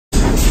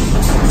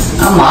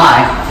Oh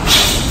my.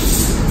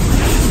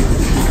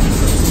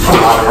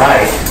 All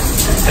right.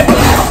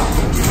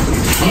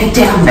 Get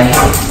down, baby.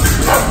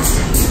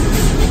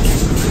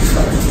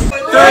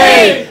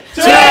 3,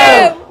 2,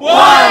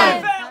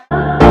 1.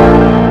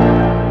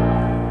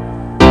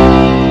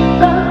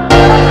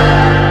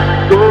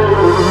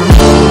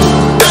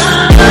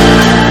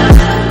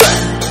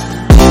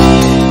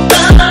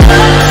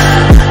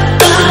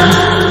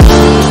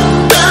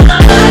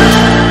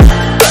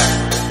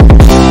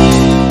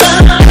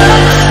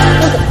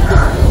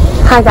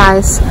 Hi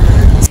guys.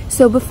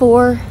 So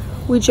before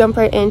we jump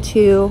right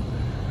into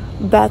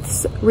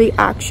Beth's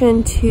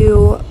reaction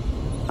to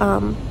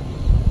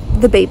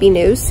the baby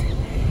news,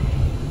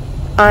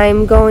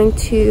 I'm going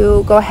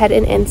to go ahead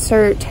and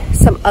insert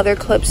some other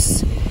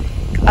clips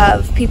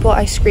of people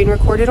I screen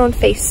recorded on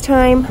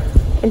FaceTime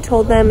and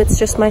told them it's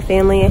just my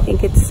family. I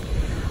think it's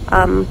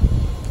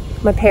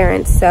my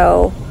parents,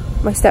 so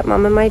my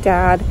stepmom and my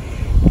dad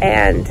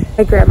and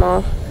my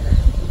grandma,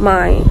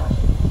 my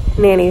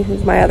nanny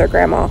who's my other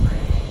grandma,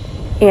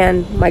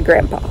 and my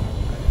grandpa.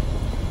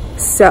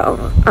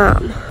 So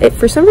if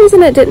for some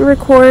reason it didn't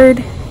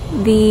record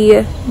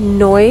the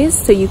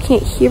noise, so you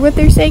can't hear what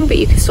they're saying, but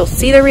you can still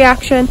see the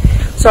reaction,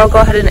 so I'll go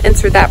ahead and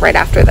insert that right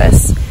after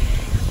this.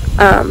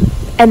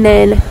 And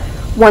then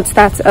once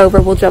that's over,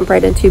 we'll jump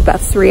right into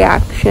Beth's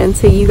reaction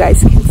so you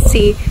guys can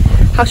see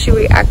how she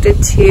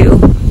reacted to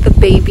the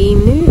baby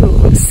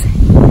news.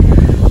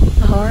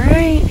 All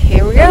right,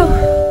 here we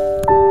go.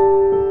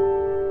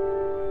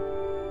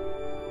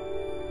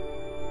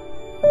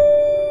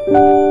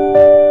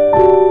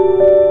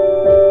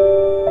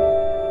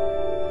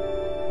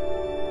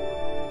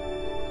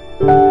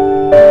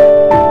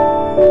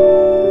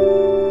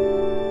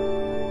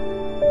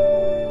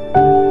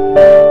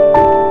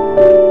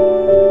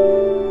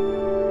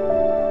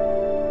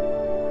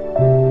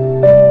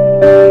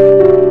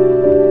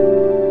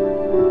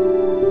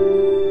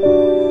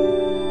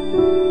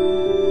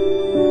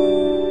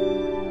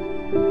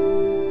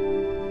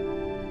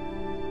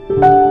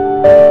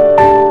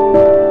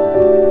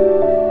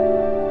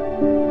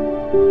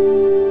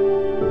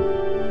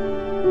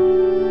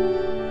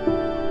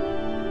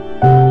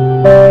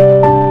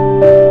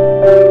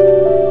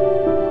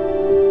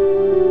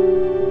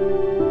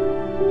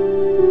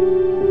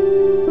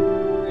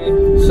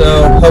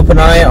 So Hope and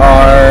I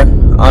are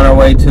on our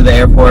way to the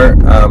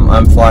airport.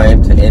 I'm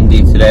flying to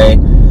Indy today,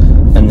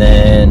 and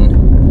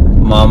then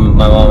my mom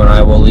and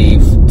I will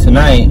leave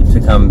tonight to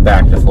come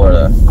back to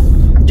Florida.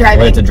 Driving.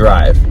 We have to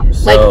drive.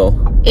 So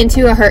like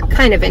into a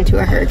kind of into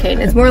a hurricane.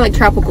 It's more like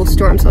tropical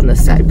storms on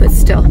this side, but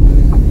still.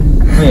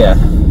 Yeah.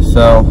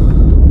 So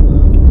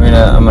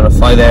I'm gonna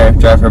fly there,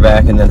 drive her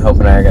back, and then Hope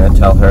and I are gonna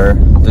tell her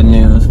the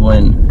news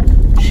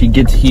when she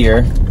gets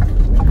here.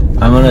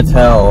 I'm gonna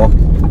tell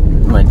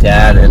my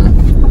dad and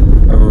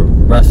the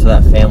rest of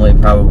that family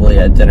probably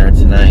at dinner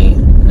tonight,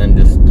 and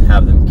just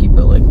have them keep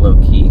it like low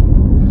key.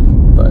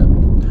 But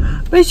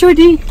bye,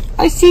 Shorty.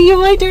 I see you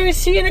later.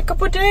 See you in a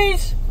couple of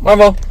days.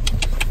 Marvel.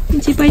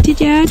 Say bye to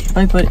Dad.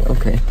 Bye, buddy.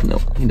 Okay. No,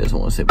 he doesn't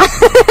want to say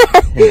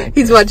bye.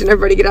 He's watching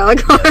everybody get out of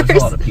the cars.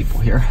 There's a lot of people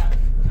here.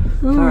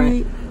 All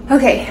right.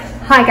 Okay.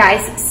 Hi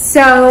guys.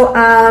 So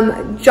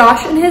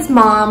Josh and his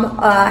mom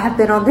have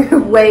been on their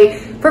way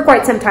for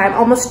quite some time,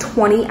 almost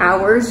 20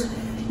 hours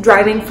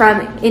driving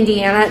from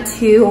Indiana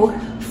to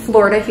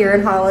Florida here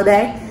in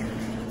Holiday.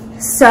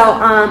 So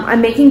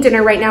I'm making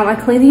dinner right now. I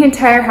cleaned the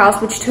entire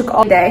house, which took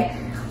all day.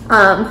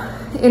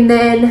 And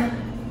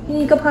then you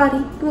need to go potty.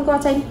 You wanna go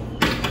outside?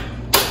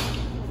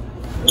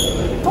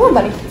 Come on,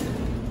 buddy.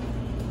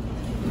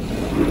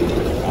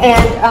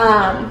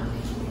 And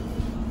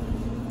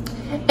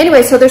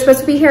anyway, so they're supposed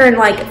to be here in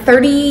like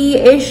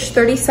 30-ish,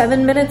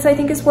 37 minutes, I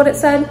think is what it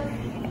said.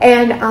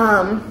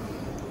 And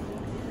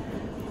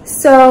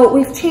so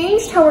we've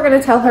changed how we're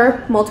gonna tell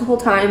her multiple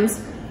times.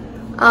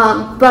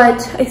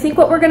 But I think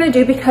what we're gonna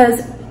do,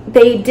 because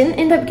they didn't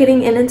end up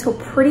getting in until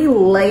pretty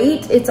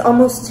late,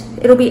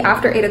 it'll be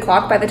after 8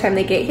 o'clock by the time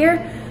they get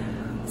here.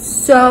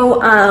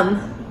 So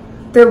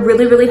they're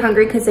really, really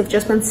hungry because they've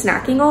just been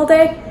snacking all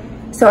day.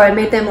 So I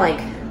made them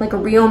like a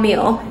real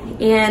meal,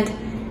 and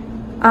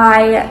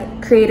I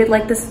created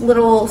like this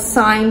little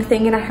sign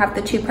thing, and I have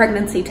the 2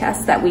 pregnancy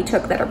tests that we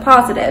took that are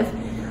positive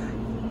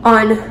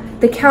on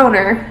the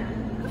counter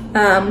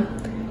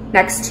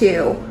next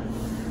to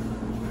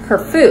her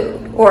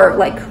food, or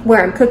like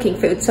where I'm cooking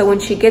food. So when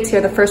she gets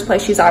here, the first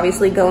place she's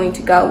obviously going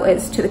to go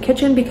is to the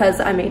kitchen because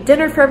I made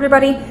dinner for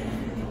everybody.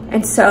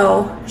 And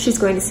so she's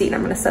going to see it.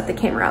 I'm gonna set the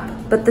camera up.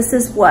 But this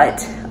is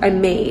what I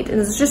made. And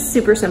it's just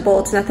super simple.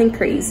 It's nothing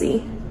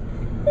crazy.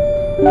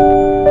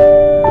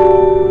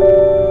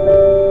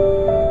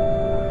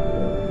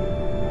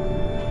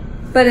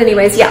 But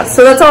anyways, yeah,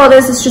 so that's all it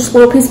is. It's just a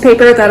little piece of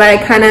paper that I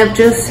kind of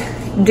just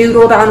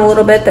doodled on a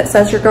little bit that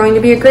says you're going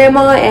to be a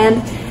grandma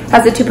and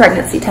has the 2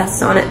 pregnancy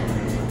tests on it.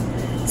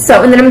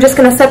 So, and then I'm just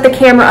gonna set the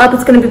camera up.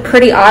 It's gonna be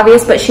pretty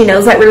obvious, but she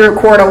knows that we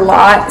record a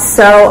lot.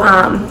 So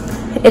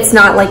it's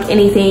not like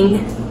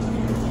anything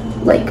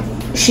like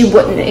she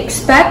wouldn't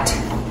expect.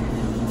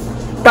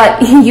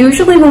 But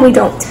usually when we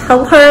don't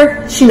tell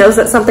her, she knows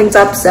that something's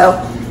up, so,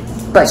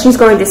 but she's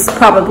going to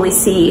probably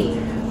see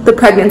the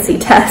pregnancy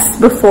test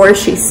before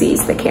she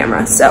sees the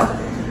camera, so.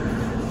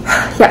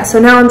 Yeah, so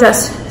now I'm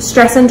just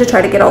stressing to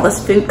try to get all this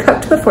food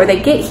cooked before they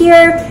get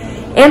here,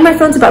 and my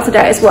phone's about to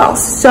die as well,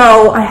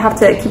 so I have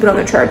to keep it on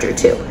the charger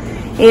too,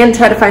 and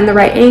try to find the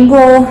right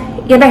angle,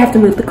 and I have to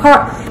move the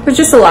car. There's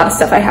just a lot of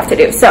stuff I have to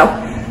do, so.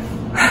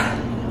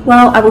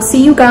 Well, I will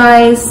see you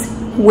guys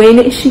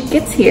when she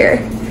gets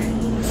here.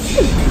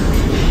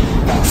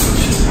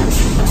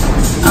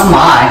 Oh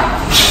my.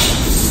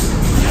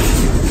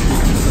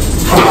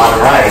 All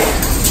right.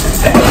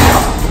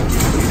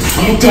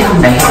 Get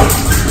down, baby.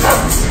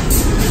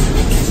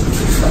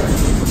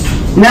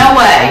 No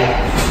way.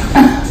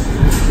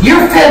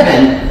 You're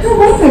fibbing. No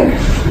way.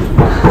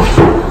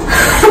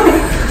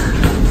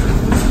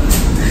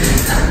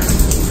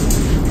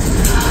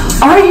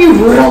 Are you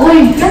really?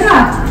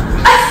 Yeah.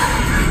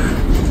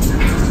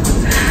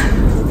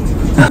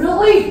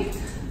 Really?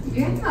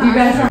 Yeah. You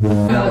guys aren't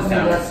with me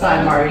this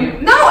time, are you?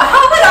 No,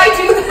 how would I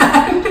do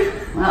that?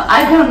 Well,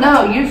 I don't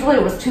know. Usually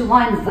it was 2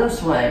 lines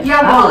this way.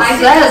 Yeah, well, it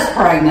says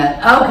pregnant.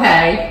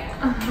 Okay.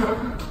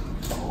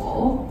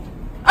 Oh.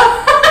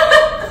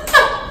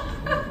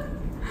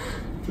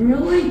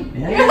 Really?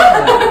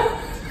 Yeah.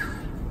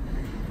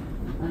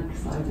 I'm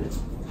excited.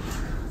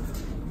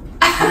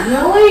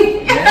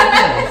 Really?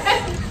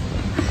 Yes.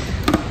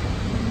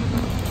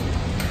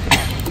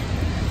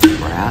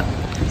 Brat.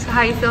 So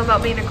how you feel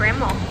about being a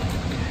grandma?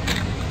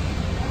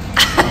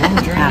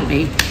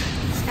 Happy.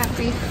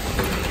 Happy.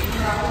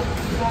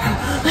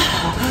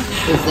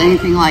 Is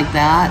anything like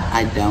that?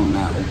 I don't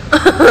know.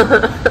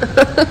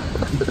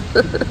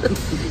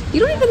 You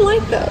don't even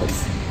like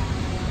those.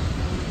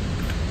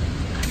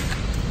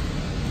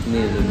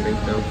 Needed a drink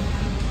though.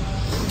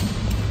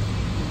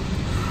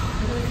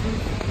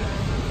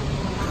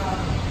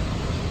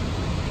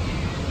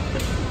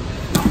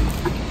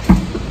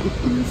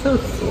 So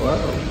slow.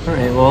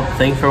 Alright, well,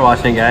 thanks for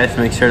watching, guys.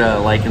 Make sure to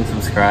like and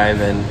subscribe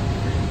and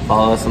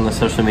follow us on the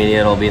social media.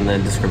 It'll be in the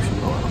description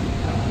below.